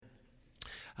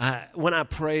When I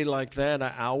pray like that,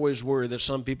 I always worry that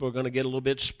some people are going to get a little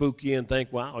bit spooky and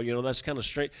think, wow, that's kind of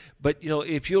strange. But,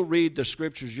 if you'll read the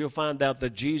scriptures, you'll find out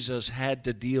that Jesus had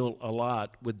to deal a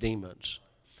lot with demons.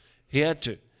 He had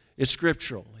to. It's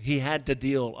scriptural. He had to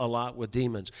deal a lot with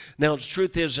demons. Now, the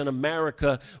truth is, in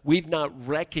America, we've not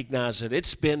recognized it.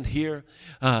 It's been here,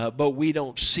 but we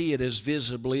don't see it as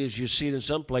visibly as you see it in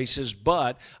some places.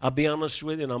 But I'll be honest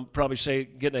with you, and I'm probably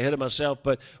getting ahead of myself,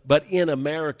 but in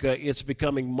America, it's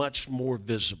becoming much more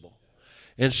visible.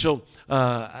 And so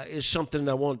it's something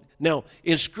I want. Now,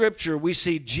 in Scripture, we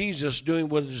see Jesus doing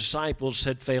what the disciples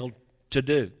had failed to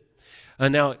do.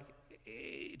 Now,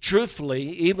 truthfully,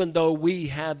 even though we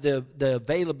have the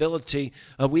availability,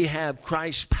 we have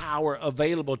Christ's power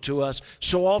available to us,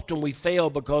 so often we fail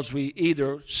because we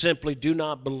either simply do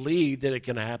not believe that it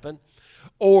can happen,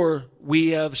 or we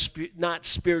have not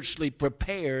spiritually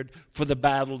prepared for the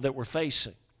battle that we're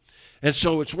facing. And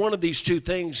so it's one of these two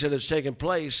things that has taken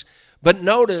place. But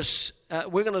notice,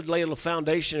 we're going to lay a little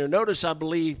foundation here. Notice, I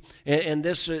believe, and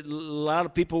this, a lot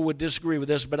of people would disagree with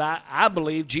this, but I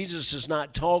believe Jesus is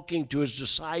not talking to his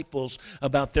disciples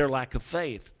about their lack of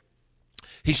faith.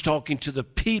 He's talking to the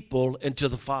people and to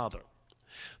the Father.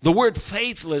 The word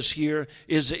faithless here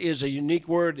is a unique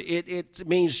word. It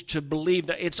means to believe.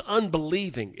 It's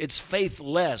unbelieving. It's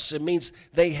faithless. It means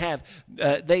they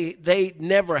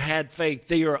never had faith.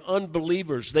 They are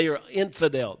unbelievers. They are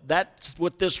infidel. That's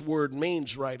what this word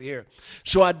means right here.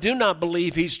 So I do not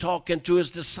believe he's talking to his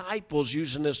disciples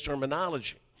using this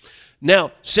terminology.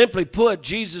 Now, simply put,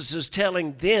 Jesus is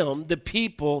telling them, the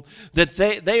people, that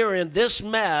they are in this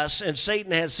mess, and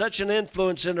Satan has such an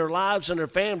influence in their lives and their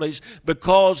families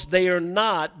because they are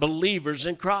not believers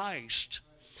in Christ.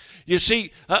 You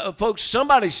see, folks,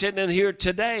 somebody's sitting in here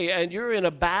today, and you're in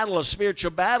a spiritual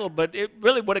battle, but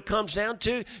really what it comes down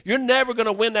to, you're never going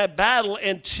to win that battle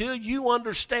until you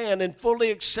understand and fully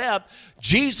accept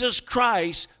Jesus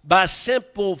Christ by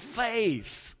simple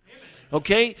faith.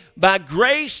 Okay, by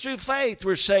grace through faith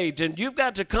we're saved, and you've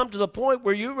got to come to the point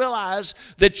where you realize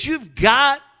that you've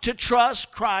got to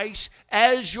trust Christ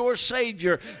as your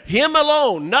Savior, Him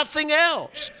alone, nothing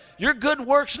else. Your good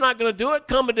work's not going to do it.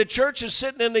 Coming to church and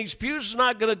sitting in these pews is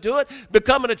not going to do it.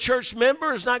 Becoming a church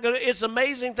member is not going to. It's an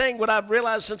amazing thing. What I've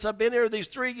realized since I've been here these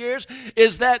 3 years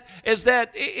is that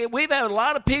we've had a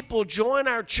lot of people join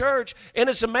our church, and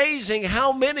it's amazing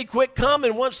how many quit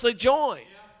coming once they join.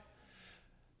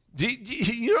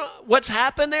 You know what's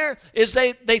happened there is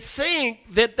they think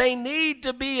that they need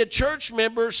to be a church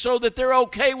member so that they're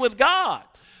okay with God.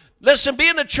 Listen,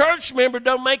 being a church member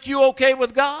don't make you okay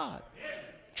with God.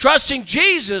 Trusting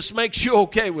Jesus makes you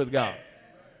okay with God.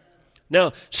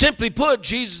 Now, simply put,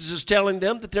 Jesus is telling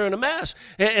them that they're in a mess,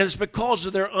 and it's because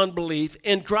of their unbelief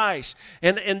in Christ.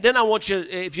 And then I want you,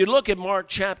 if you look at Mark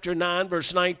chapter 9,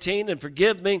 verse 19, and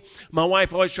forgive me, my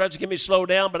wife always tries to get me to slow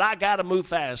down, but I got to move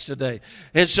fast today.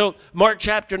 And so, Mark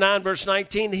chapter 9, verse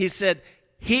 19, he said,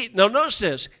 notice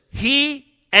this, he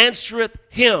answereth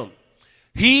him.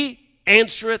 He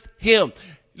answereth him.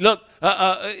 Look,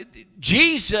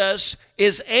 Jesus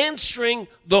is answering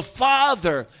the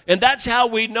Father. And that's how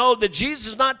we know that Jesus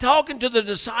is not talking to the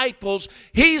disciples.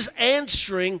 He's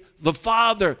answering the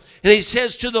Father. And he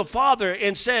says to the Father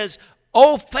and says,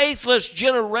 O faithless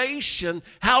generation,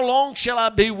 how long shall I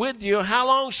be with you? How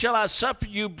long shall I suffer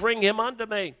you? Bring him unto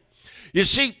me. You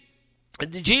see,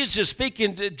 Jesus is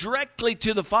speaking directly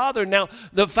to the Father. Now,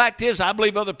 the fact is, I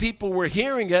believe other people were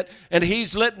hearing it, and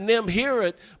he's letting them hear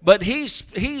it, but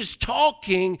he's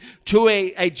talking to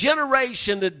a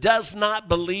generation that does not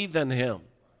believe in him.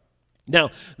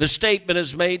 Now, the statement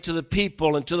is made to the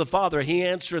people and to the Father. He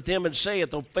answereth him and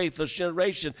saith, O faithless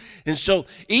generation. And so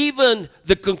even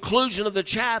the conclusion of the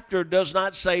chapter does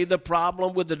not say the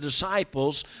problem with the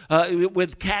disciples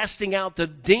with casting out the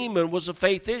demon was a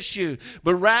faith issue,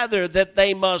 but rather that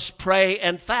they must pray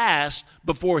and fast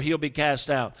before he'll be cast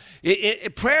out.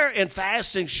 Prayer and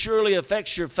fasting surely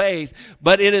affects your faith,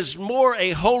 but it is more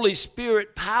a Holy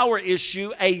Spirit power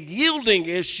issue, a yielding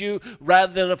issue,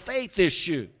 rather than a faith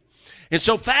issue. And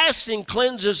so fasting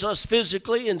cleanses us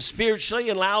physically and spiritually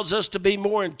and allows us to be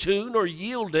more in tune or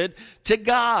yielded to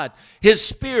God, His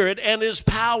Spirit, and His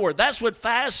power. That's what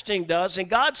fasting does. And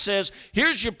God says,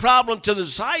 here's your problem to the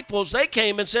disciples. They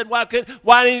came and said, why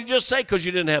didn't you just say because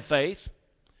you didn't have faith?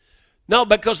 No,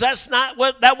 because that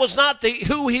was not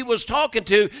who He was talking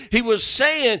to. He was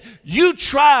saying, you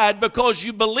tried because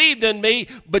you believed in me,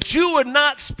 but you were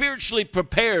not spiritually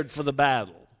prepared for the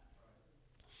battle.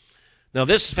 Now,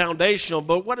 this is foundational,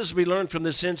 but what does we learn from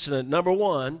this incident? Number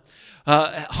one,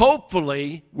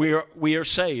 hopefully we are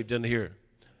saved in here.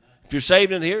 If you're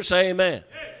saved in here, say amen.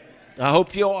 I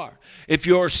hope you are. If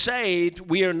you're saved,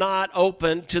 we are not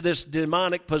open to this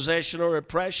demonic possession or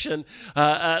oppression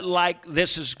like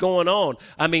this is going on.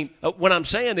 I mean, what I'm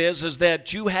saying is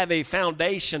that you have a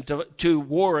foundation to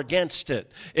war against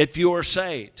it if you are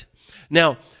saved.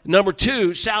 Now, number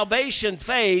 2, salvation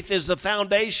faith is the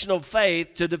foundational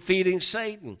faith to defeating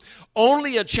Satan.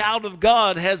 Only a child of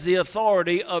God has the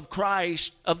authority of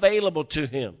Christ available to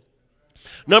him.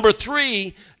 Number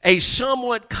 3, a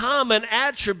somewhat common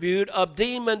attribute of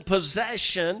demon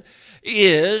possession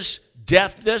is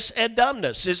deafness and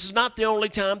dumbness. This is not the only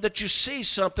time that you see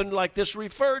something like this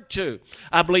referred to.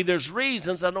 I believe there's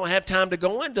reasons. I don't have time to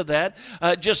go into that.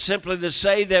 Just simply to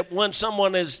say that when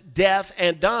someone is deaf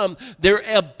and dumb, their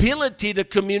ability to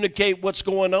communicate what's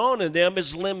going on in them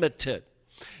is limited.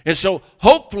 And so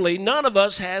hopefully none of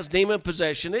us has demon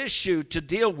possession issue to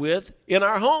deal with in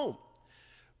our home.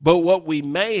 But what we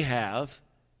may have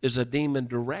is a demon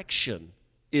direction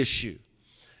issue.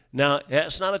 Now,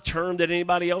 that's not a term that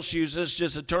anybody else uses, it's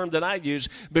just a term that I use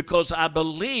because I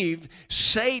believe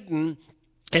Satan,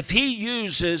 if he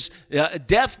uses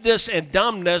deafness and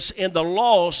dumbness in the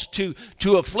lost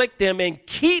to afflict them and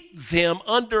keep them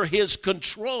under his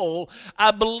control,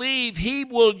 I believe he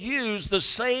will use the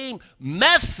same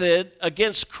method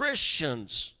against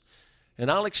Christians. And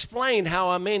I'll explain how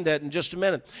I mean that in just a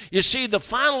minute. You see, the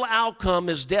final outcome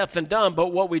is deaf and dumb,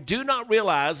 but what we do not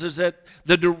realize is that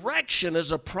the direction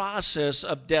is a process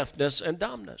of deafness and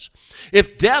dumbness.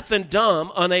 If deaf and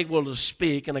dumb, unable to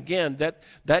speak, and again,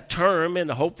 that term,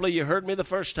 and hopefully you heard me the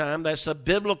first time, that's a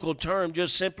biblical term,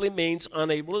 just simply means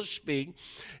unable to speak,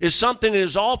 is something that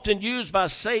is often used by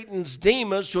Satan's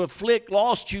demons to afflict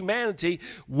lost humanity.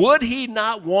 Would he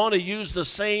not want to use the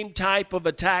same type of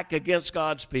attack against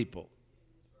God's people?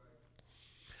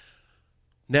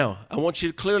 Now, I want you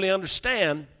to clearly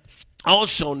understand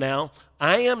also now,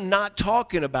 I am not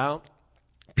talking about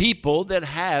people that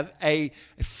have a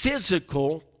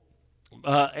physical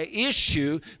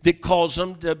issue that causes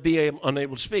them to be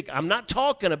unable to speak. I'm not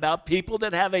talking about people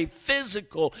that have a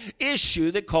physical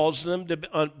issue that causes them to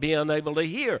be unable to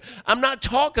hear. I'm not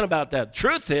talking about that.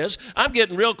 Truth is, I'm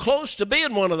getting real close to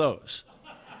being one of those.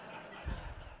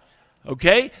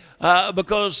 Okay?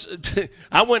 Because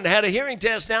I went and had a hearing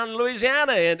test down in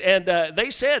Louisiana, and they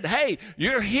said, hey,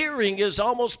 your hearing is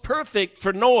almost perfect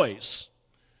for noise,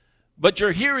 but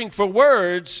your hearing for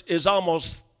words is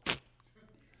almost...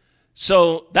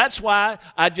 So that's why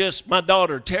my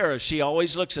daughter, Tara, she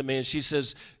always looks at me and she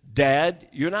says, Dad,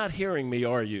 you're not hearing me,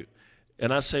 are you?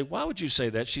 And I say, why would you say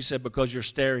that? She said, because you're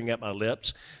staring at my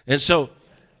lips. And so...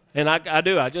 And I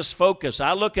do. I just focus.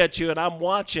 I look at you and I'm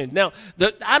watching. Now,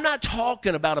 I'm not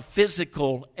talking about a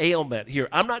physical ailment here.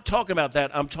 I'm not talking about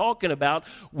that. I'm talking about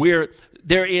where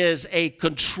there is a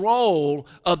control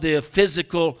of the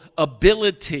physical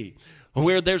ability,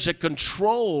 where there's a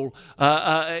control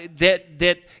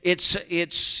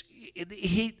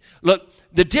look,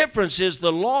 the difference is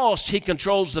the lost, he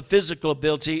controls the physical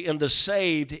ability, and the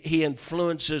saved, he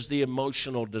influences the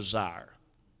emotional desire.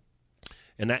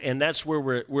 And that's where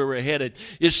we're headed.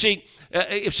 You see,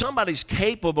 if somebody's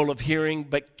capable of hearing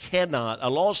but cannot,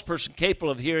 a lost person capable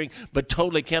of hearing but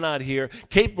totally cannot hear,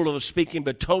 capable of speaking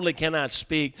but totally cannot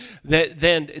speak,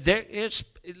 then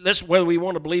whether we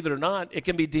want to believe it or not, it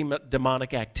can be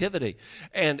demonic activity.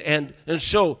 And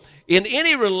so in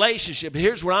any relationship,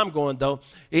 here's where I'm going though,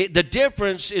 the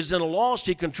difference is in a lost,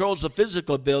 he controls the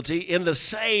physical ability. In the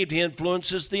saved, he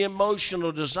influences the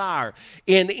emotional desire.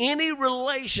 In any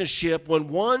relationship, when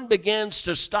one begins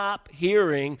to stop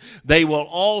hearing, they will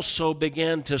also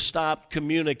begin to stop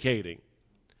communicating.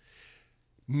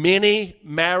 Many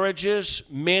marriages,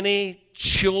 many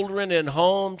children in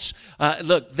homes,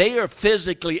 look, they are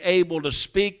physically able to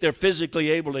speak, they're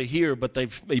physically able to hear, but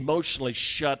they've emotionally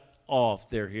shut off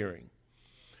their hearing.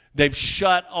 They've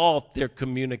shut off their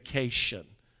communication.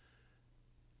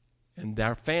 And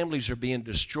our families are being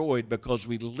destroyed because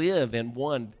we live in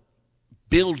one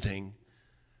building,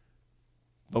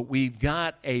 but we've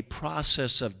got a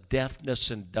process of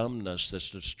deafness and dumbness that's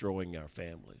destroying our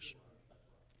families.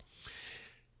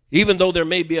 Even though there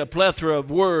may be a plethora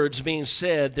of words being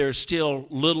said, there's still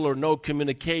little or no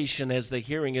communication as the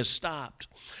hearing is stopped.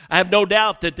 I have no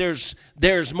doubt that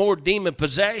there's more demon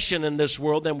possession in this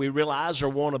world than we realize or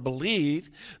want to believe.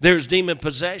 There's demon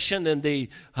possession in the,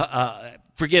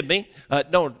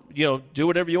 do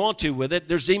whatever you want to with it.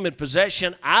 There's demon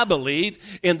possession, I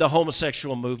believe, in the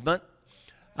homosexual movement.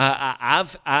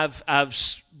 I've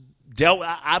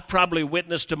I've probably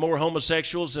witnessed to more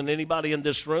homosexuals than anybody in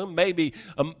this room, maybe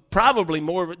probably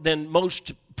more than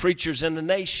most preachers in the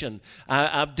nation.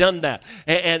 I've done that,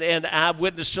 and I've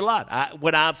witnessed a lot.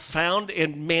 What I've found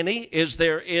in many is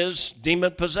there is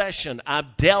demon possession.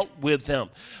 I've dealt with them.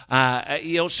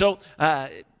 They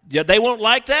won't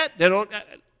like that. They don't,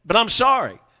 but I'm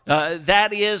sorry.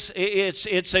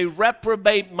 It's a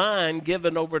reprobate mind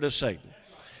given over to Satan.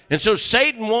 And so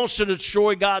Satan wants to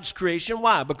destroy God's creation.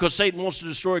 Why? Because Satan wants to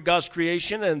destroy God's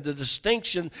creation and the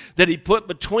distinction that he put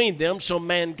between them so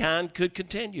mankind could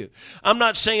continue. I'm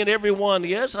not saying everyone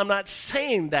is. I'm not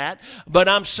saying that. But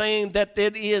I'm saying that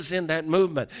it is in that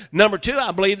movement. Number two,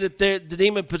 I believe that the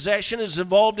demon possession is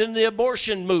involved in the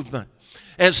abortion movement.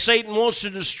 As Satan wants to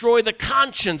destroy the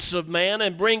conscience of man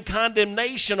and bring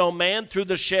condemnation on man through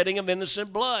the shedding of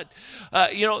innocent blood.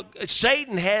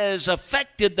 Satan has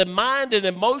affected the mind and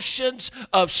emotions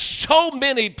of so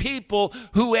many people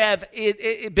who have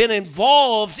been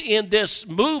involved in this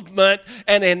movement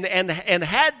and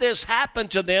had this happen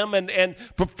to them and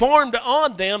performed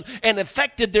on them and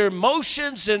affected their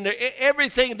emotions and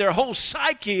everything. Their whole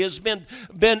psyche has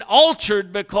been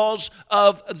altered because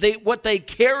of what they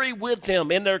carry with them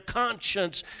in their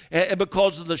conscience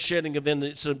because of the shedding of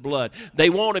innocent blood. They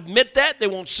won't admit that. They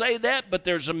won't say that, but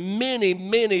there's many,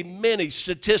 many, many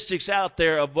statistics out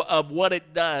there of what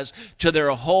it does to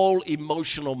their whole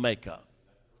emotional makeup.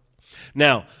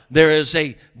 Now, there is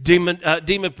a demon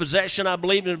possession, I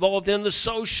believe, involved in the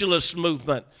socialist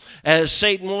movement, as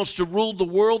Satan wants to rule the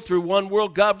world through one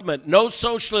world government. No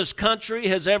socialist country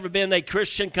has ever been a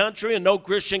Christian country, and no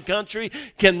Christian country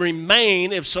can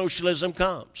remain if socialism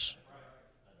comes.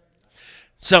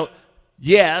 So,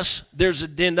 yes, there's a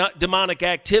demonic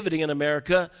activity in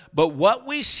America, but what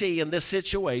we see in this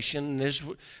situation,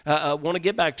 I want to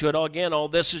get back to it again, all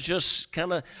this is just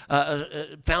kind of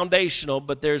foundational,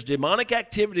 but there's demonic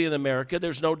activity in America,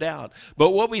 there's no doubt. But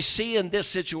what we see in this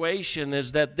situation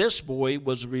is that this boy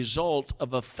was a result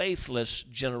of a faithless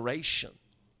generation.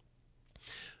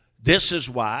 This is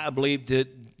why I believe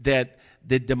that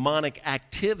the demonic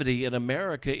activity in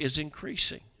America is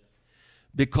increasing.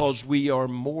 Because we are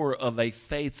more of a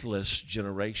faithless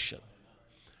generation.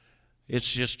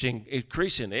 It's just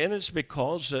increasing. And it's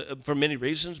because, for many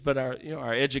reasons, but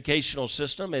our educational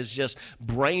system has just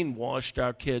brainwashed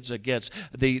our kids against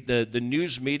the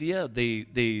news media,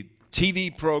 the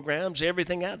TV programs,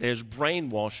 everything out there has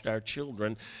brainwashed our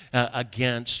children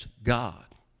against God.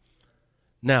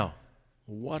 Now,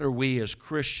 what are we as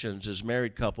Christians, as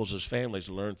married couples, as families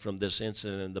learn from this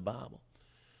incident in the Bible?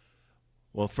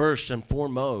 Well, first and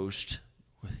foremost,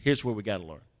 here's what we got to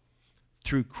learn.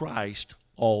 Through Christ,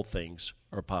 all things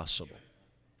are possible.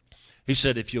 He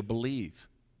said, if you believe.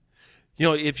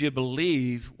 If you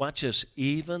believe, watch this,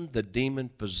 even the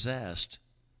demon-possessed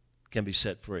can be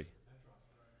set free.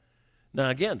 Now,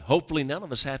 again, hopefully none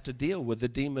of us have to deal with the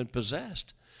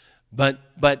demon-possessed.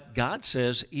 But God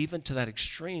says, even to that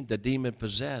extreme, the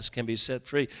demon-possessed can be set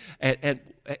free. And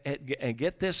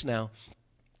get this now.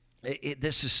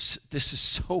 This is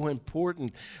so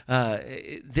important.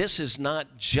 This is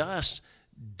not just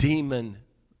demon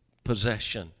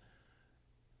possession.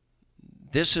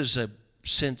 This is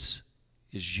since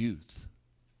his youth,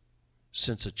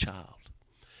 since a child.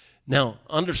 Now,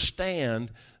 understand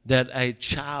that a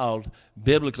child,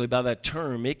 biblically, by that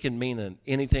term, it can mean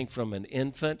anything from an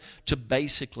infant to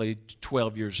basically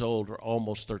 12 years old or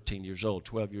almost 13 years old,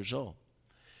 12 years old.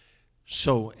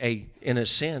 So, in a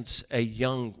sense,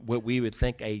 what we would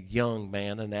think a young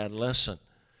man, an adolescent.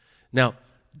 Now,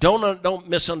 don't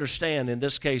misunderstand. In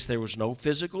this case, there was no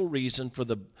physical reason for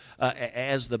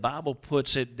as the Bible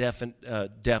puts it,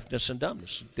 deafness and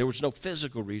dumbness. There was no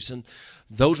physical reason.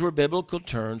 Those were biblical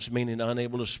terms, meaning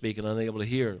unable to speak and unable to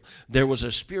hear. There was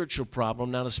a spiritual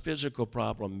problem, not a physical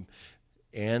problem.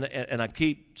 And I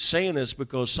keep saying this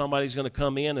because somebody's going to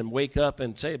come in and wake up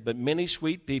and say it, but many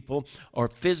sweet people are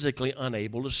physically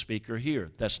unable to speak or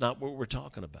hear. That's not what we're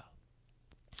talking about.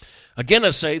 Again, I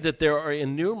say that there are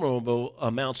innumerable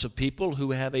amounts of people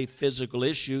who have a physical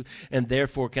issue and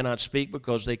therefore cannot speak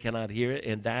because they cannot hear it,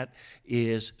 and that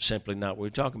is simply not what we're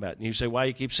talking about. And you say, why do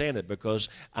you keep saying it? Because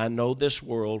I know this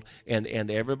world, and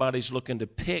everybody's looking to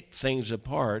pick things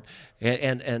apart,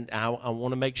 and I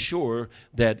want to make sure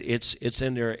that it's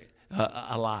in there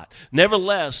a lot.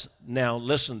 Nevertheless, now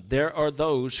listen, there are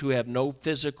those who have no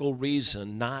physical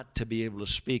reason not to be able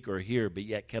to speak or hear, but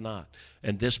yet cannot.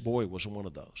 And this boy was one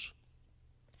of those.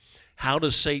 How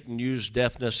does Satan use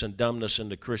deafness and dumbness in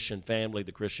the Christian family,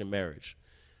 the Christian marriage?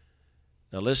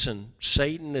 Now listen,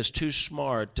 Satan is too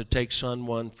smart to take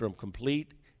someone from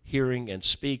complete hearing and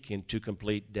speaking to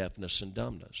complete deafness and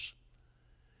dumbness.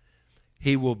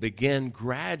 he will begin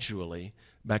gradually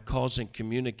by causing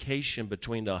communication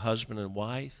between the husband and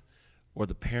wife or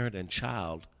the parent and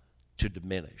child to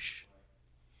diminish.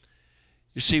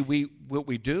 You see, what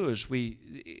we do is we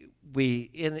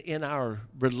in our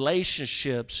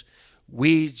relationships,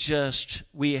 we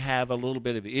have a little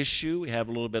bit of issue, we have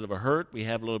a little bit of a hurt, we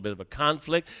have a little bit of a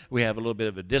conflict, we have a little bit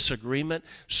of a disagreement.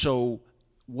 So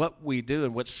what we do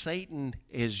and what Satan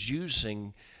is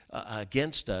using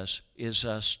against us is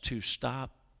us to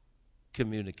stop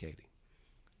communicating,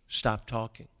 stop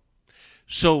talking.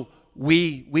 So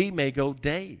we may go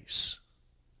days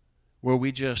where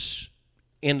we just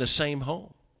in the same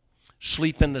home,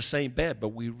 sleep in the same bed, but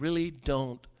we really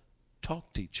don't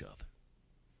talk to each other.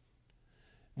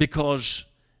 Because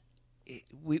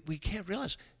we can't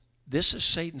realize this is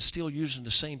Satan still using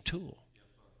the same tool.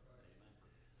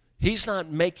 He's not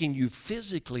making you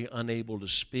physically unable to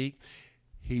speak.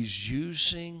 He's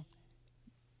using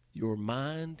your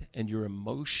mind and your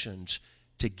emotions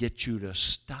to get you to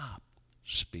stop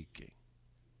speaking.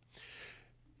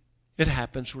 It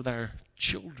happens with our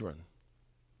children.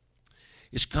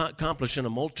 It's accomplished in a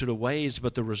multitude of ways,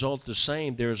 but the result is the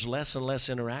same. There's less and less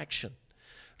interaction,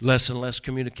 less and less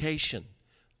communication,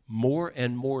 more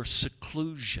and more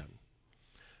seclusion.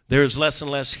 There's less and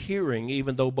less hearing,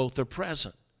 even though both are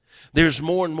present. There's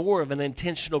more and more of an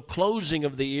intentional closing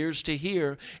of the ears to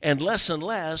hear, and less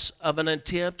of an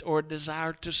attempt or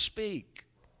desire to speak.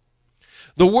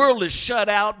 The world is shut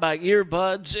out by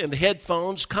earbuds and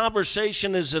headphones.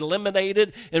 Conversation is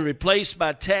eliminated and replaced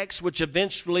by text, which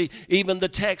eventually even the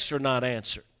texts are not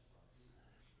answered.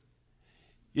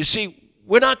 You see,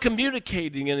 we're not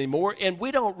communicating anymore, and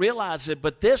we don't realize it,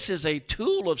 but this is a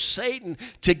tool of Satan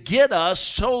to get us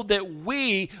so that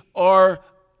we are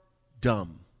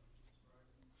dumb.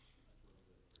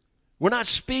 We're not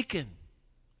speaking.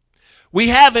 We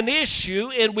have an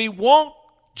issue, and we won't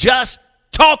just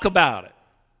talk about it.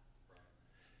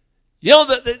 You know,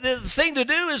 the thing to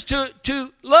do is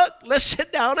to look, let's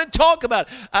sit down and talk about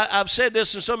it. I've said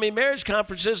this in so many marriage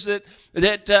conferences that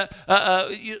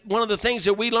one of the things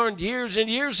that we learned years and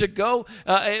years ago,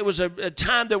 it was a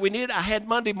time that we needed. I had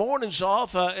Monday mornings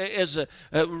off as a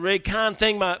very kind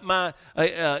thing my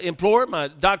employer, my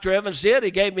Dr. Evans did. He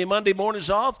gave me Monday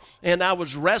mornings off, and I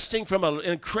was resting from an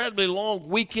incredibly long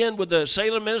weekend with the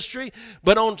Salem ministry.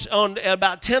 But on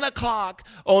about 10 o'clock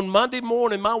on Monday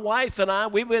morning, my wife and I,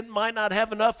 might not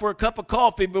have enough for a cup of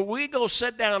coffee, but we go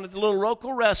sit down at the little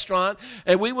local restaurant,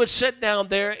 and we would sit down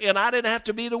there, and I didn't have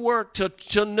to be to work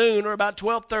till noon or about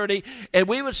 12:30, and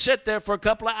we would sit there for a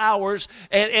couple of hours,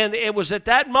 and it was at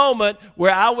that moment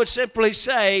where I would simply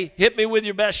say, hit me with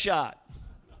your best shot.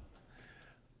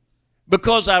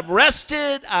 Because I've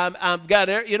rested, I've got,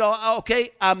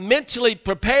 okay, I'm mentally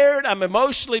prepared, I'm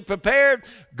emotionally prepared.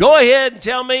 Go ahead and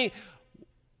tell me,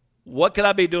 what could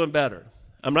I be doing better?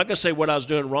 I'm not going to say what I was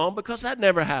doing wrong because that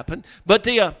never happened. But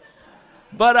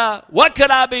what could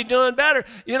I be doing better?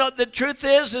 You know, the truth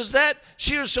is that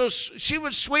she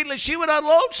would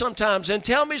unload sometimes and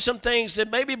tell me some things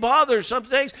that maybe bother some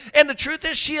things. And the truth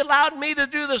is she allowed me to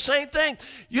do the same thing.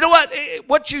 You know what?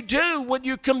 What you do when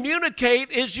you communicate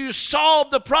is you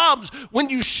solve the problems. When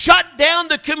you shut down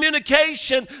the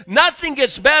communication, nothing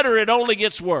gets better. It only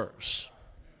gets worse.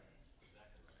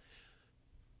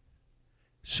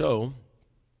 So,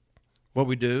 what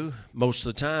we do, most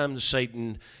of the time,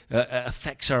 Satan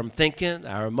affects our thinking,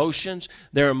 our emotions.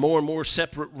 There are more and more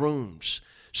separate rooms,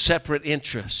 separate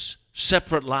interests,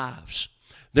 separate lives.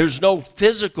 There's no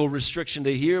physical restriction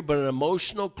to hear, but an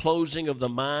emotional closing of the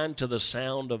mind to the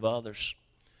sound of others.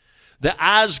 The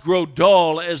eyes grow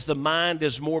dull as the mind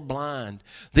is more blind.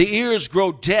 The ears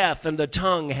grow deaf and the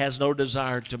tongue has no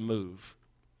desire to move.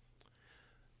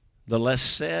 The less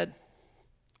said,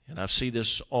 and I see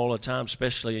this all the time,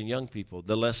 especially in young people.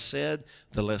 The less said,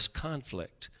 the less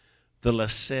conflict. The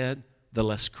less said, the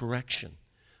less correction.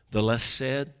 The less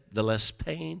said, the less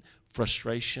pain,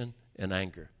 frustration, and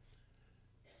anger.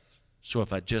 So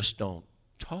if I just don't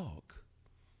talk,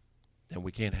 then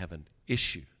we can't have an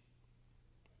issue.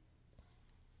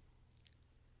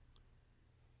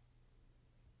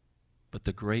 But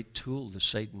the great tool that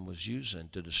Satan was using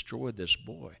to destroy this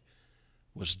boy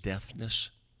was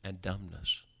deafness and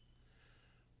dumbness.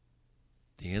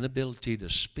 The inability to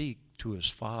speak to his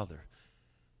father.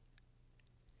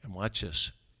 And watch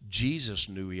this. Jesus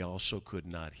knew he also could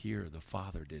not hear. The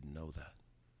father didn't know that.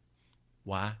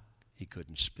 Why? He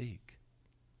couldn't speak.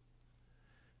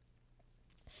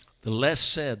 The less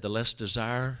said, the less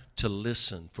desire to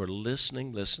listen. For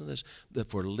listening, listen to this,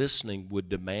 for listening would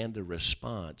demand a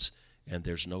response, and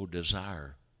there's no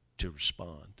desire to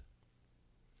respond.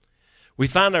 We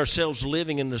find ourselves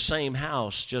living in the same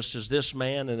house just as this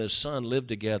man and his son lived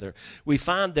together. We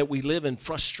find that we live in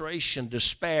frustration,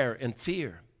 despair, and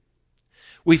fear.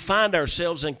 We find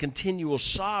ourselves in continual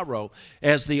sorrow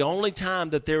as the only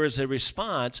time that there is a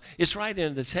response, it's right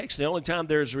in the text, the only time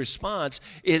there is a response,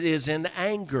 it is in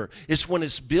anger. It's when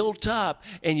it's built up,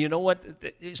 and you know what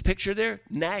is pictured there?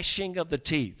 Gnashing of the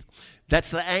teeth.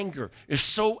 That's the anger. It's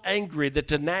so angry that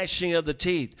the gnashing of the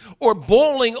teeth. Or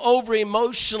boiling over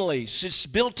emotionally. It's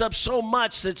built up so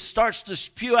much that it starts to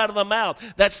spew out of the mouth.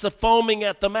 That's the foaming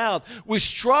at the mouth. We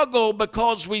struggle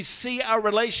because we see our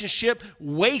relationship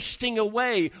wasting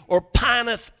away or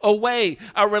pineth away.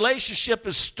 Our relationship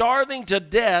is starving to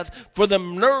death for the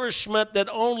nourishment that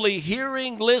only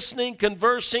hearing, listening,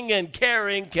 conversing, and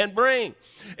caring can bring.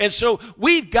 And so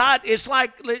it's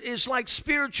like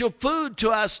spiritual food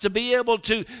to us to be able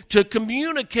to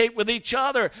communicate with each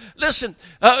other. Listen,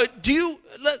 what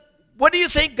do you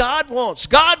think God wants?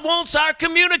 God wants our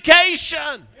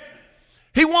communication.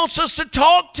 He wants us to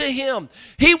talk to Him.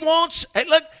 He wants,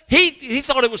 look, he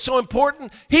thought it was so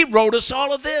important, He wrote us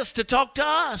all of this to talk to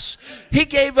us. He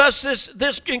gave us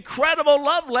this incredible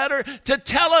love letter to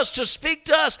tell us, to speak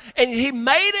to us, and He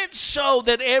made it so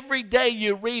that every day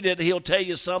you read it, He'll tell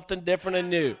you something different and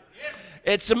new.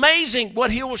 It's amazing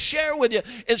what He will share with you.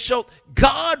 And so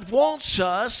God wants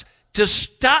us to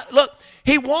stop. Look,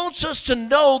 He wants us to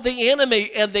know the enemy,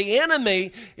 and the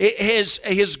enemy,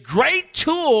 his great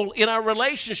tool in our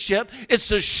relationship is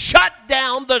to shut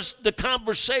down the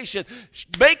conversation,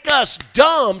 make us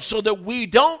dumb so that we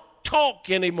don't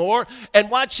talk anymore. And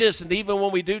watch this, and even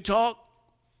when we do talk,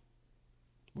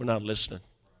 we're not listening.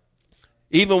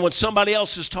 Even when somebody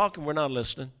else is talking, we're not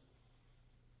listening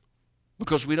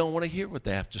because we don't want to hear what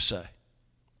they have to say.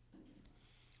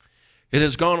 It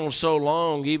has gone on so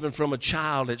long, even from a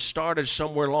child. It started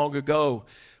somewhere long ago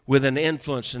with an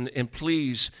influence. And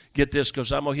please get this,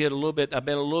 because I'm going to hit a little bit. I've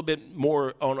been a little bit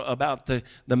more on about the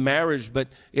marriage, but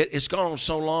it's gone on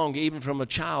so long, even from a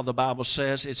child, the Bible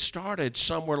says. It started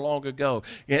somewhere long ago.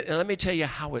 And let me tell you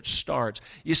how it starts.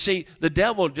 You see, the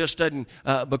devil just doesn't,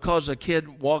 because a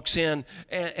kid walks in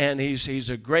and he's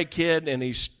a great kid and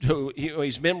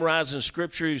he's memorizing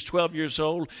Scripture. He's 12 years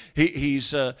old.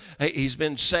 He's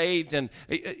been saved, and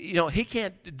he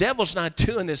can't. The devil's not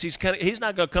doing this. He's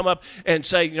not going to come up and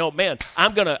say, man,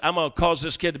 I'm gonna cause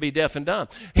this kid to be deaf and dumb.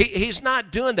 He's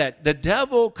not doing that. The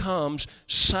devil comes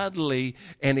subtly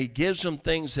and he gives him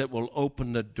things that will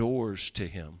open the doors to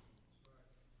him.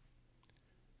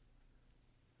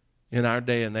 In our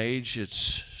day and age, it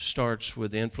starts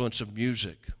with the influence of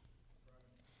music,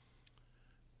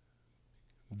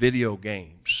 video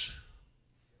games,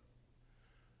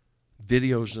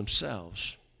 videos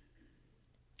themselves.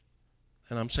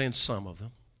 And I'm saying some of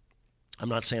them. I'm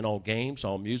not saying all games,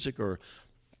 all music, or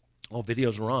all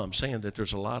videos are wrong. I'm saying that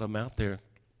there's a lot of them out there.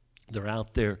 They're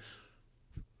out there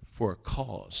for a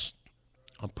cause,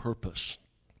 a purpose.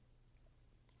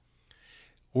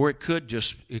 Or it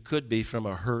could be from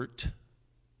a hurt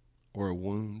or a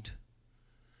wound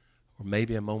or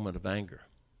maybe a moment of anger.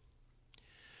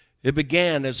 It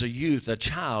began as a youth, a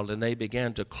child, and they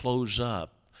began to close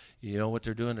up. You know what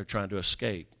they're doing? They're trying to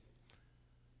escape.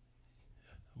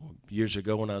 Years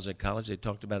ago when I was in college, they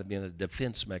talked about it being a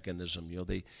defense mechanism.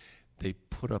 They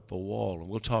put up a wall. And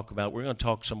we're going to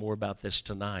talk some more about this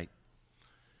tonight.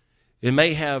 It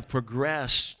may have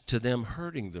progressed to them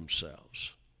hurting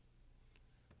themselves,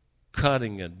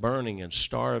 cutting and burning and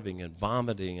starving and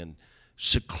vomiting and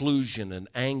seclusion and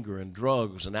anger and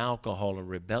drugs and alcohol and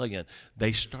rebellion.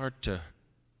 They start to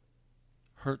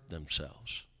hurt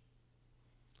themselves.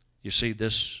 You see,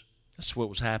 that's what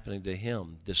was happening to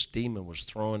him. This demon was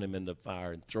throwing him in the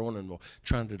fire and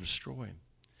trying to destroy him.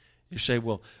 You say,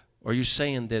 well, are you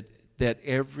saying that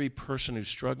every person who's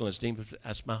struggling is demon?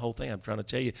 That's my whole thing. I'm trying to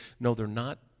tell you, no, they're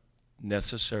not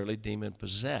necessarily demon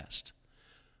possessed.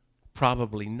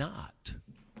 Probably not.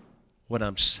 What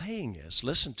I'm saying is,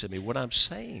 listen to me, what I'm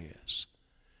saying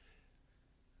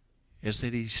is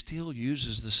that he still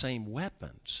uses the same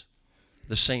weapons,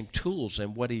 the same tools,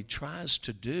 and what he tries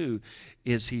to do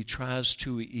is he tries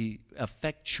to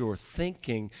affect your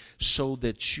thinking so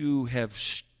that you have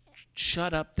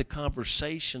shut up the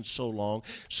conversation so long,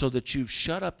 so that you've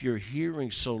shut up your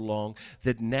hearing so long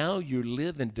that now you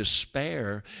live in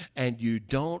despair and you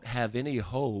don't have any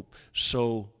hope,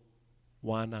 so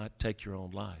why not take your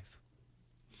own life?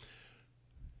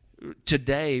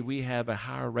 Today, we have a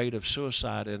higher rate of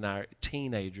suicide in our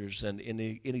teenagers than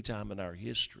any time in our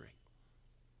history.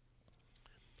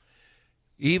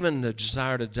 Even the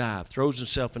desire to die, throws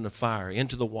himself in the fire,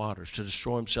 into the waters to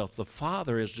destroy himself. The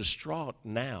father is distraught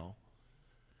now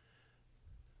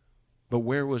But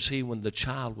where was he when the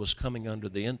child was coming under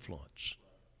the influence?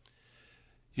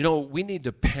 You know, we need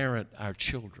to parent our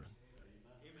children.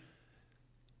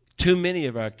 Too many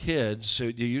of our kids,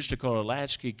 you used to call it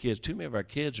latchkey kids, too many of our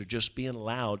kids are just being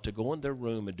allowed to go in their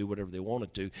room and do whatever they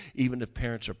wanted to, even if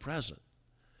parents are present.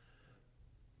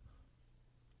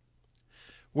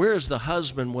 Where's the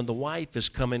husband when the wife is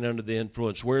coming under the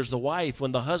influence? Where's the wife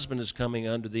when the husband is coming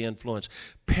under the influence?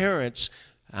 Parents,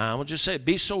 I will just say,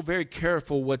 be so very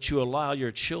careful what you allow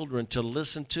your children to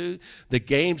listen to, the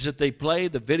games that they play,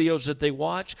 the videos that they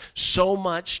watch. So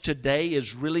much today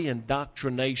is really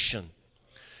indoctrination.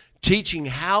 Teaching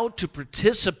how to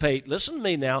participate, listen to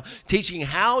me now, teaching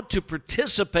how to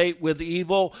participate with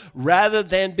evil rather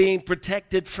than being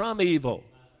protected from evil.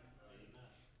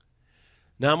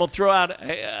 Now I'm going to throw out,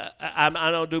 I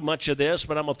don't do much of this,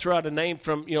 but I'm going to throw out a name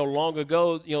from, long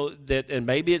ago, that, and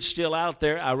maybe it's still out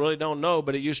there, I really don't know,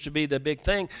 but it used to be the big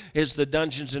thing, is the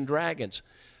Dungeons and Dragons.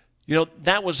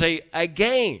 That was a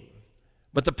game,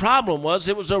 but the problem was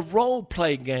it was a role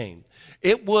play game.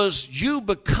 It was you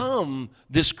become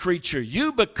this creature.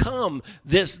 You become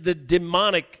the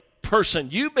demonic person.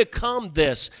 You become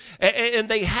this. And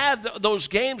they have those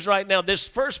games right now, this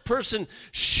first-person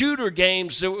shooter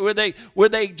games where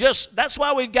they just, that's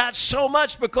why we've got so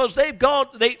much, because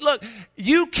look,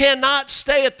 you cannot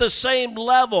stay at the same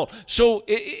level. So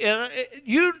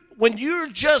when you're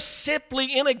just simply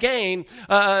in a game,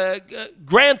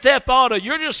 Grand Theft Auto,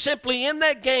 you're just simply in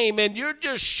that game and you're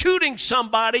just shooting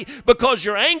somebody because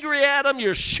you're angry at them.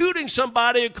 You're shooting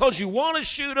somebody because you want to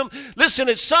shoot them. Listen,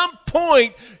 at some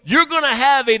point, you're going to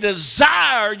have a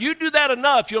desire. You do that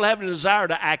enough, you'll have a desire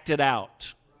to act it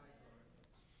out.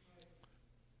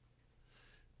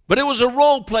 But it was a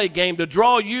role play game to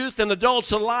draw youth and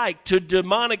adults alike to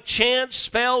demonic chants,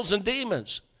 spells, and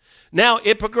demons. Now,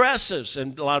 it progresses,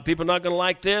 and a lot of people are not going to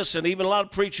like this, and even a lot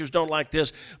of preachers don't like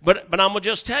this, but I'm going to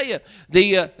just tell you,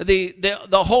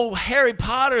 the whole Harry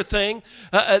Potter thing,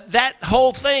 that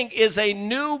whole thing is a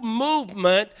new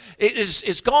movement.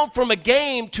 It's gone from a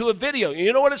game to a video.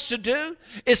 You know what it's to do?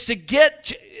 It's to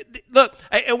get... Look,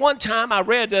 at one time I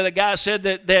read that a guy said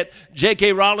that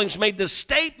J.K. Rowling made the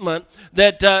statement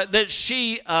that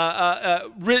she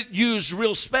used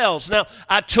real spells. Now,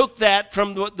 I took that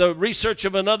from the research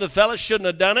of another fellow. Shouldn't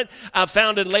have done it. I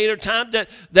found in later time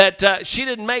that she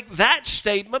didn't make that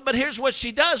statement, but here's what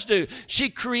she does do. She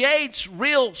creates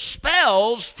real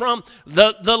spells from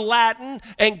the Latin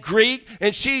and Greek,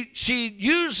 and she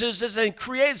uses this and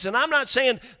creates, and I'm not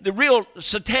saying the real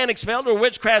satanic spells or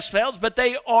witchcraft spells, but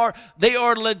they are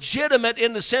legitimate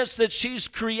in the sense that she's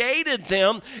created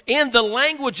them in the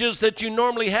languages that you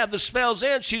normally have the spells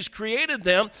in. She's created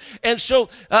them. And so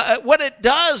what it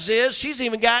does is she's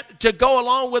even got to go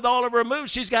along with all of her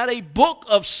moves. She's got a book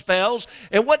of spells.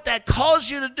 And what that calls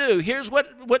you to do, here's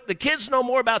what the kids know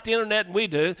more about the internet than we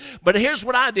do. But here's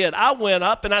what I did. I went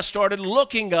up and I started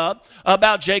looking up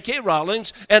about J.K. Rowling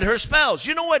and her spells.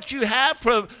 You know what you have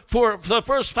for the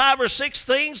first 5 or 6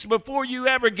 things before you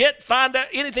ever find out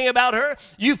anything about her?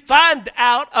 You find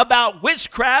out about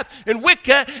witchcraft and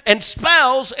Wicca and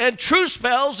spells and true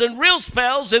spells and real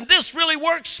spells and this really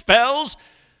works spells.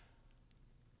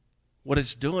 What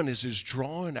it's doing is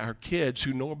drawing our kids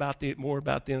who know more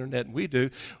about the internet than we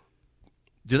do.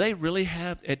 Do they really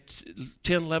have, at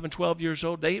 10, 11, 12 years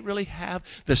old, they really have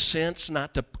the sense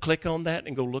not to click on that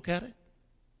and go look at it?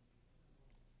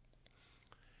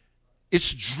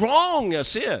 It's drawing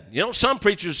us in. Some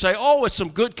preachers say, it's some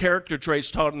good character traits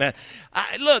taught in that.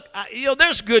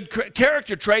 There's good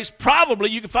character traits. Probably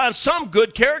you can find some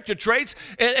good character traits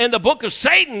in the book of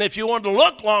Satan if you want to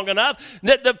look long enough.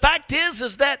 The fact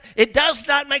is that it does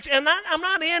not make sense. And I'm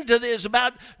not into this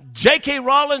about J.K.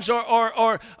 Rowling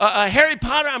or Harry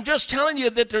Potter. I'm just telling you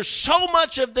that there's so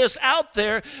much of this out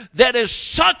there that is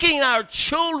sucking our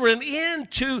children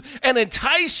into an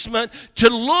enticement to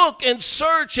look and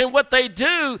search, and what they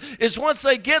do is once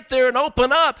they get there and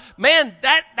open up, man,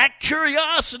 that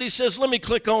curiosity says, let me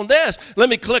click on this, let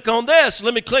me click on this,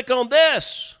 let me click on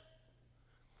this.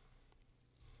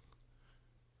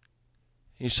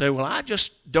 You say, well, I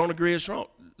just don't agree it's wrong.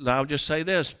 I'll just say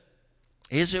this.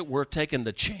 Is it worth taking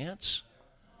the chance?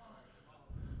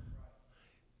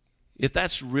 If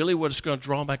that's really what it's going to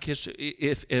draw my kids to,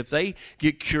 if they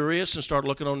get curious and start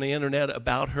looking on the internet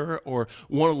about her, or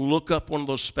want to look up one of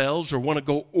those spells, or want to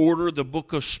go order the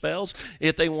book of spells,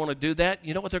 if they want to do that,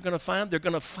 you know what they're going to find? They're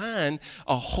going to find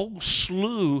a whole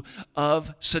slew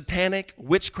of satanic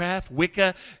witchcraft,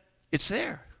 Wicca. It's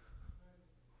there.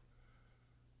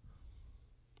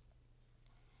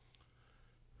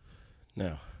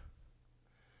 Now,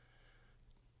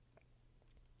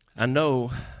 I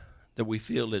know that we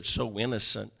feel it's so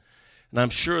innocent. And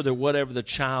I'm sure that whatever the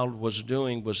child was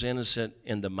doing was innocent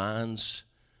in the minds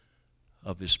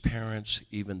of his parents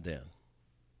even then.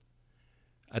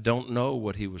 I don't know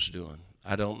what he was doing.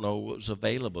 I don't know what was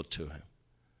available to him.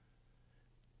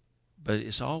 But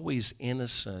it's always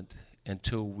innocent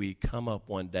until we come up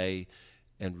one day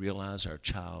and realize our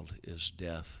child is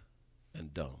deaf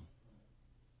and dumb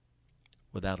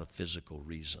without a physical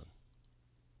reason.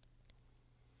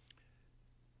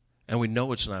 And we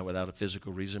know it's not without a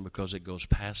physical reason because it goes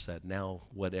past that. Now,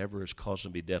 whatever is causing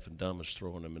them to be deaf and dumb is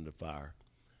throwing them in the fire,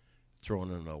 throwing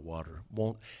them in the water,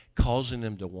 causing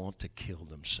them to want to kill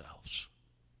themselves.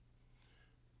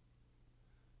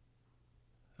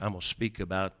 I'm going to speak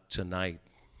about tonight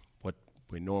what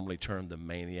we normally term the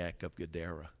maniac of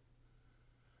Gadara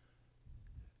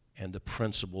and the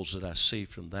principles that I see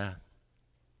from that.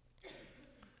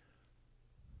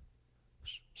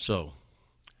 So,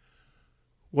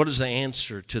 what is the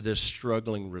answer to this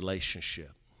struggling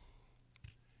relationship?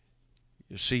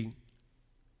 You see,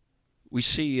 we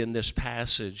see in this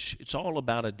passage, it's all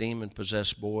about a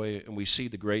demon-possessed boy, and we see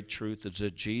the great truth is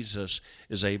that Jesus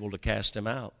is able to cast him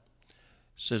out.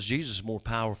 It says Jesus is more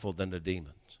powerful than the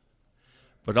demons.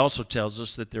 But it also tells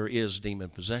us that there is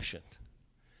demon possession.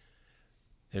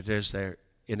 It is there,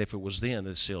 and if it was then,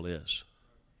 it still is.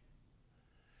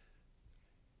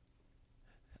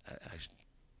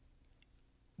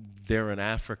 There in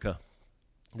Africa,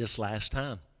 this last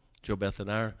time, Joe Beth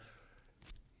and I are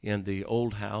in the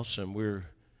old house, and we're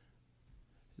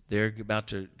there about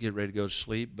to get ready to go to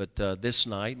sleep. But this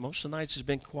night, most of the nights has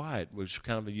been quiet, which is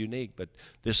kind of unique. But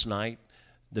this night,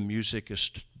 the music is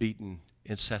beaten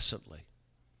incessantly.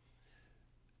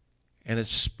 And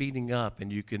it's speeding up,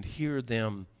 and you can hear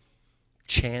them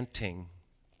chanting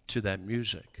to that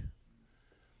music.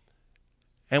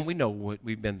 And we know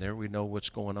we've been there. We know what's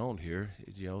going on here.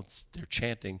 You know, they're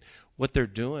chanting. What they're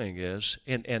doing is,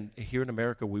 and here in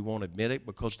America we won't admit it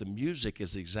because the music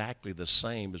is exactly the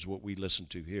same as what we listen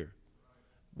to here.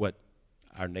 What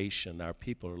our nation, our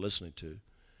people are listening to.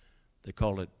 They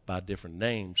call it by different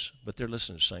names, but they're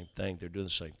listening to the same thing. They're doing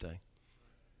the same thing.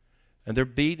 And they're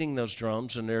beating those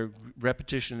drums, and they're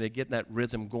repetition. They're getting that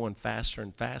rhythm going faster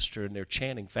and faster, and they're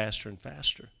chanting faster and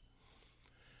faster.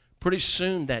 Pretty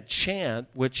soon that chant,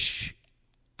 which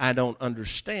I don't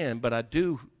understand, but I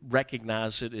do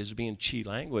recognize it as being Chi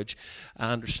language,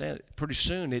 I understand it. Pretty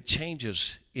soon it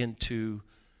changes into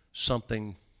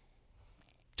something,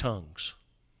 tongues,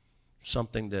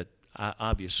 something that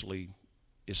obviously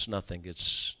it's nothing.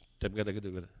 It's, but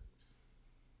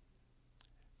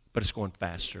it's going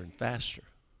faster and faster.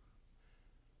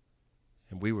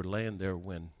 And we were laying there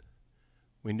when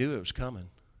we knew it was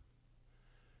coming.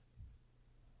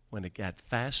 When it got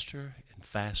faster and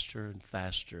faster and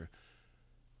faster,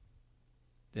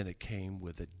 then it came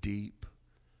with a deep,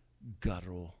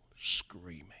 guttural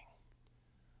screaming.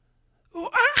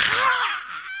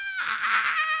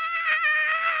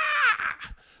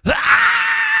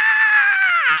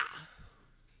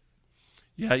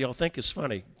 Yeah, y'all think it's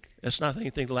funny. That's not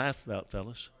anything to laugh about,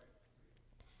 fellas.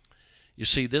 You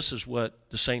see, this is what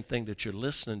the same thing that you're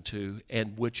listening to,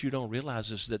 and what you don't realize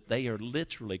is that they are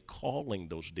literally calling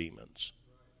those demons.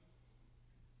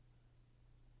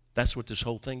 That's what this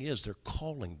whole thing is. They're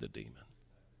calling the demon.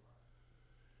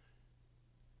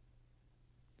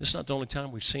 This is not the only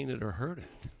time we've seen it or heard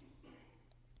it.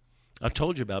 I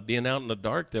told you about being out in the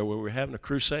dark there where we were having a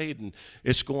crusade, and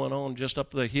it's going on just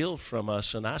up the hill from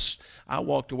us. And I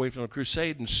walked away from the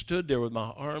crusade and stood there with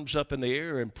my arms up in the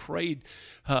air and prayed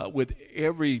with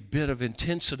every bit of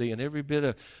intensity and every bit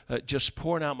of just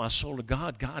pouring out my soul to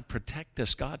God. God, protect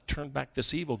us. God, turn back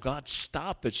this evil. God,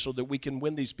 stop it so that we can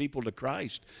win these people to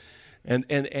Christ. And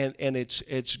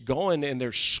it's going, and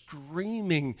they're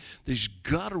screaming these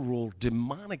guttural,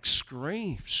 demonic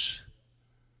screams.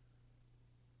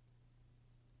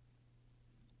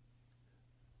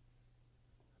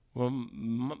 Well,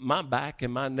 my back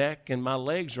and my neck and my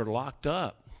legs are locked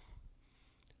up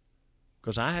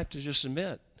because I have to just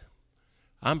admit,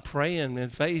 I'm praying in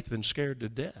faith and scared to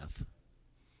death.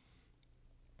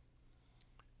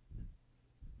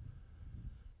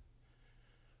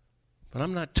 But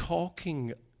I'm not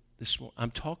talking this.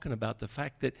 I'm talking about the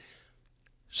fact that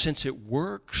since it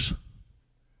works,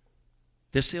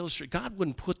 this illustrates, God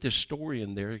wouldn't put this story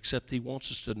in there except He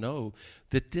wants us to know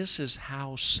that this is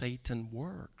how Satan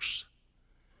works.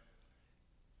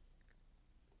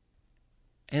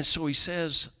 And so He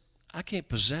says, I can't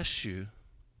possess you,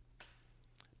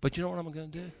 but you know what I'm going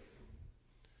to do?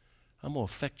 I'm going to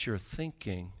affect your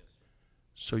thinking,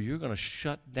 so you're going to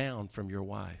shut down from your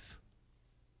wife.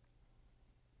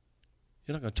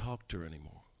 You're not going to talk to her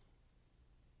anymore.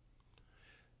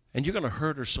 And you're going to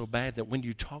hurt her so bad that when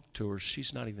you talk to her,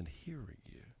 she's not even hearing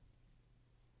you.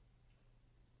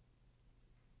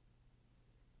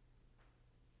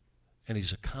 And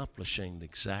he's accomplishing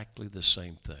exactly the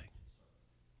same thing.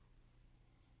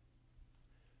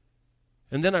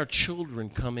 And then our children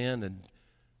come in and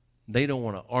they don't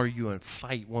want to argue and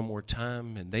fight one more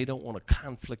time, and they don't want to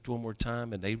conflict one more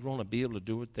time, and they want to be able to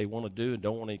do what they want to do and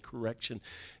don't want any correction.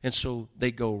 And so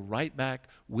they go right back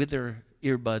with their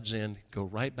earbuds in, go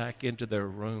right back into their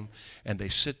room, and they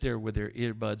sit there with their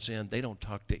earbuds in. They don't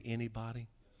talk to anybody.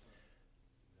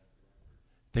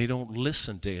 They don't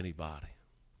listen to anybody.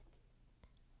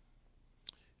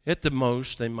 At the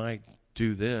most, they might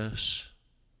do this.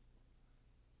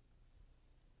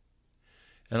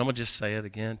 And I'm going to just say it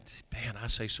again. Man, I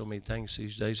say so many things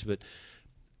these days, but,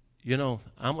 I'm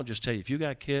going to just tell you, if you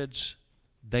got kids,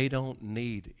 they don't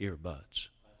need earbuds.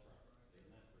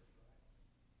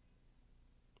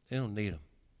 They don't need them.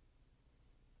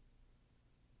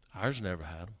 Ours never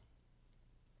had them.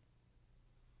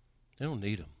 They don't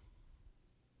need them.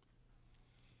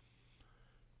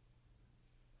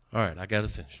 All right, I got to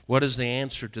finish. What is the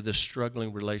answer to this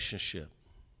struggling relationship?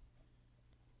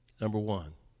 Number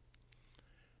one,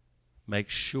 make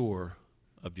sure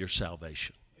of your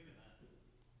salvation.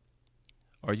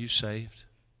 Are you saved?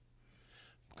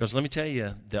 Because let me tell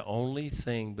you, the only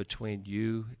thing between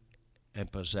you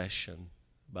and possession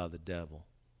by the devil,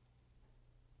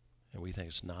 and we think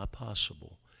it's not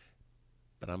possible,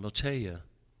 but I'm going to tell you,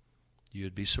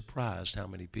 you'd be surprised how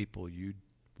many people you'd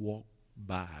walk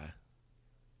by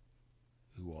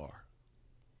who are.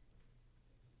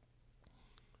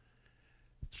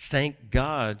 Thank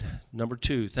God, number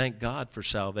two, thank God for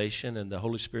salvation and the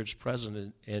Holy Spirit's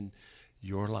presence in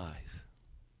your life.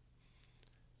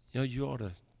 You ought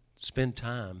to spend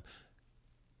time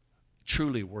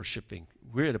truly worshiping.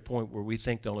 We're at a point where we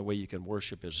think the only way you can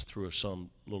worship is through some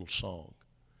little song.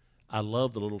 I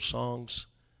love the little songs,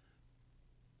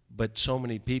 but so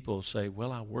many people say,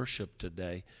 well, I worship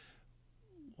today.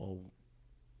 Well,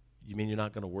 you mean you're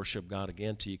not going to worship God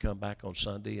again till you come back on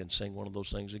Sunday and sing one of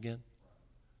those things again?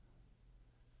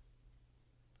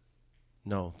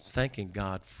 No, thanking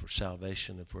God for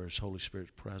salvation and for His Holy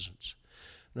Spirit's presence.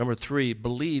 Number three,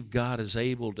 believe God is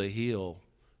able to heal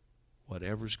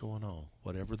whatever's going on,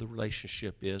 whatever the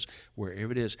relationship is,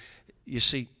 wherever it is. You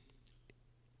see,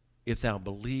 if thou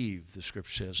believe, the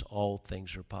Scripture says, all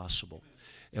things are possible.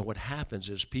 And what happens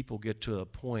is people get to a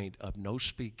point of no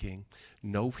speaking,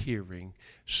 no hearing,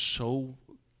 so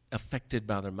affected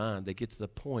by their mind, they get to the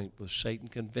point where Satan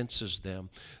convinces them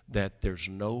that there's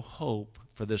no hope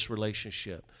for this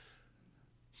relationship.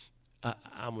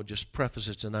 I'm going to just preface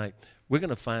it tonight. We're going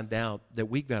to find out that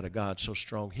we've got a God so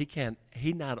strong,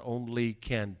 He not only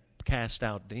can cast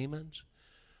out demons,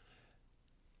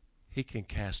 He can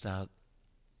cast out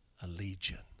a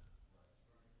legion.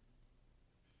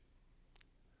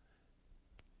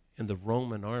 In the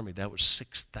Roman army, that was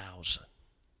 6,000.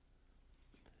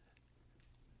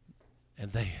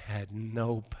 And they had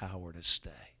no power to stay.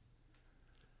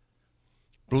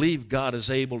 Believe God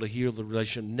is able to heal the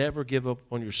relationship. Never give up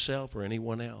on yourself or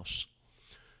anyone else.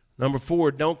 Number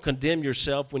four, don't condemn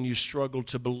yourself when you struggle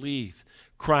to believe.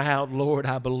 Cry out, Lord,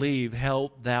 I believe.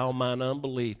 Help thou mine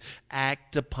unbelief.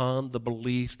 Act upon the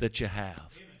belief that you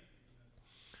have.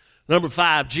 Number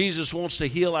five, Jesus wants to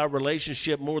heal our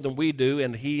relationship more than we do,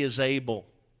 and He is able.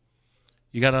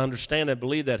 You got to understand and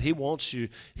believe that. He wants you.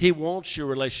 He wants your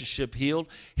relationship healed.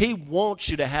 He wants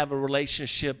you to have a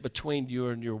relationship between you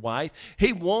and your wife.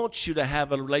 He wants you to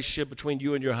have a relationship between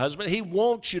you and your husband. He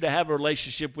wants you to have a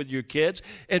relationship with your kids.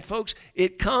 And folks,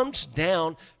 it comes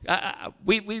down,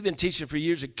 we've been teaching for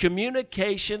years that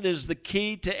communication is the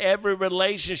key to every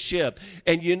relationship.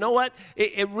 And you know what?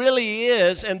 It really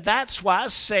is. And that's why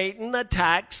Satan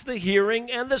attacks the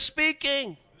hearing and the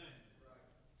speaking.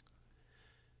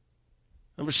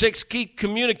 Number six, keep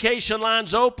communication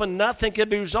lines open. Nothing can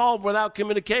be resolved without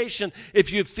communication.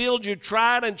 If you feel you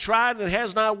tried and it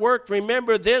has not worked,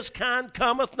 remember this kind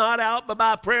cometh not out but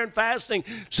by prayer and fasting.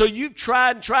 So you've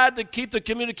tried to keep the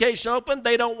communication open.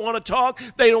 They don't want to talk.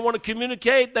 They don't want to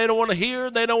communicate. They don't want to hear.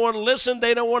 They don't want to listen.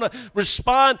 They don't want to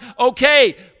respond.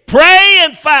 Okay, pray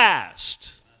and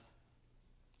fast.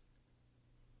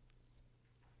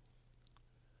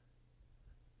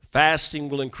 Fasting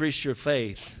will increase your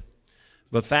faith.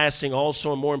 But fasting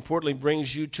also, and more importantly,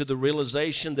 brings you to the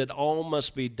realization that all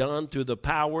must be done through the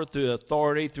power, through the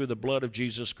authority, through the blood of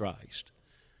Jesus Christ.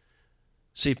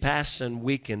 See, fasting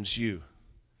weakens you.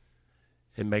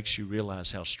 It makes you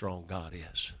realize how strong God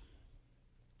is.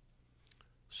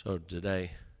 So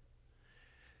today,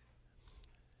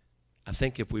 I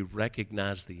think if we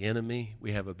recognize the enemy,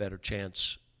 we have a better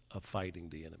chance of fighting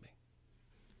the enemy.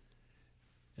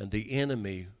 And the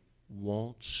enemy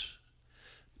wants,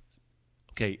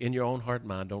 okay, in your own heart and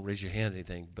mind, don't raise your hand or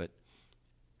anything, but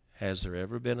has there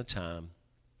ever been a time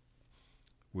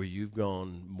where you've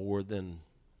gone more than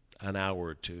an hour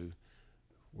or two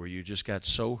where you just got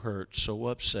so hurt, so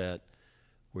upset,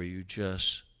 where you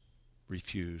just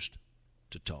refused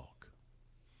to talk?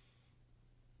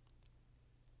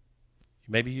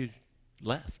 Maybe you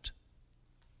left.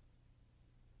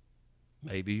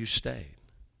 Maybe you stayed.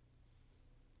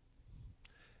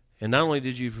 And not only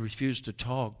did you refuse to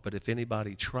talk, but if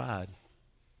anybody tried,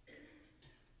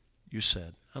 you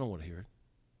said, I don't want to hear it.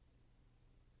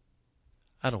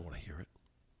 I don't want to hear it.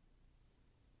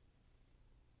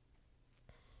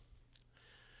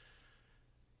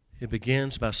 It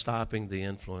begins by stopping the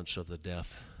influence of the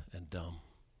deaf and dumb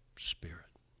spirit.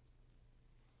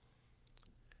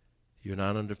 You're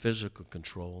not under physical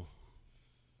control,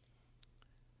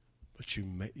 but you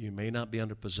may not be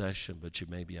under possession, but you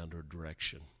may be under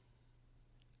direction.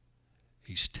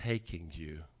 He's taking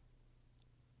you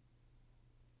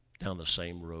down the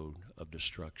same road of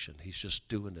destruction. He's just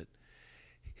doing it.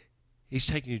 He's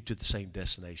taking you to the same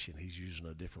destination. He's using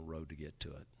a different road to get to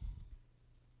it.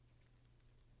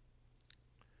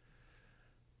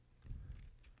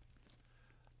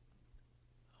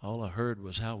 All I heard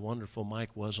was how wonderful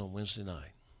Mike was on Wednesday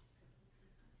night.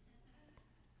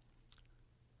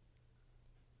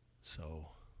 So,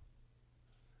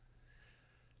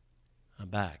 I'm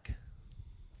back.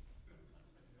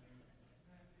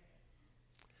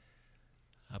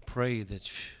 I pray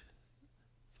that,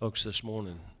 folks, this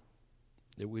morning,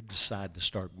 that we decide to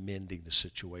start mending the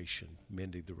situation,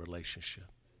 mending the relationships.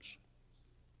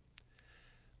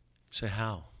 Say,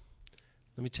 how?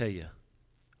 Let me tell you.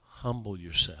 Humble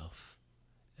yourself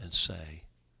and say,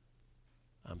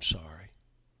 I'm sorry.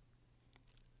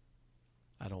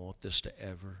 I don't want this to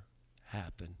ever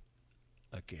happen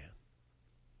again.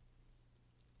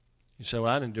 You say,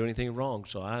 well, I didn't do anything wrong,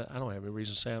 so I don't have any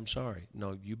reason to say I'm sorry.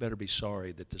 No, you better be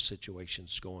sorry that the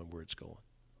situation's going where it's going.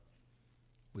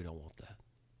 We don't want that.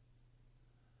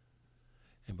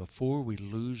 And before we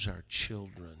lose our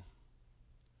children,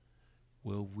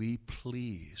 will we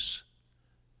please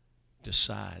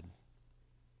decide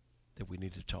that we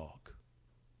need to talk?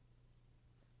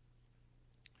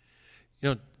 You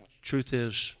know, truth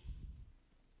is,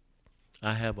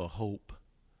 I have a hope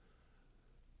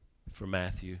for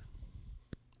Matthew.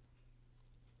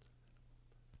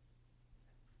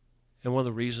 And one of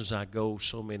the reasons I go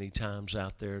so many times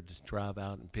out there to drive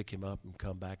out and pick him up and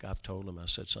come back, I've told him, I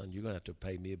said, son, you're going to have to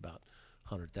pay me about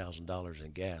 $100,000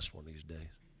 in gas one of these days.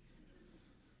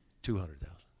 $200,000.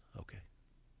 Okay.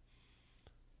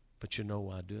 But you know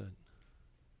why I do it?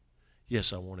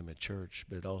 Yes, I want him at church,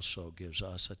 but it also gives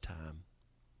us a time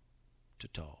to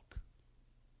talk.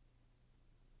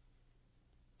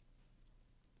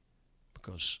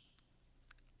 Because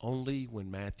only when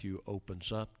Matthew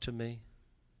opens up to me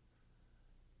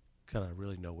can I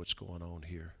really know what's going on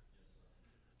here,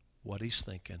 what he's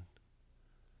thinking,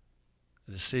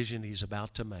 the decision he's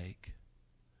about to make,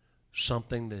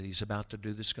 something that he's about to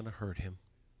do that's going to hurt him.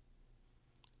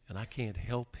 And I can't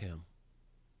help him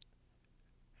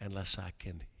unless I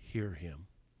can hear him.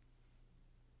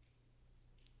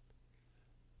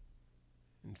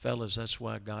 And fellas, that's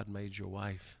why God made your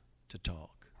wife to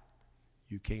talk.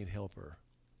 You can't help her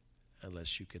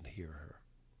unless you can hear her.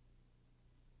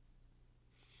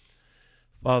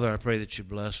 Father, I pray that you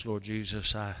bless, Lord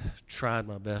Jesus. I tried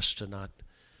my best to not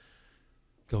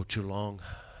go too long.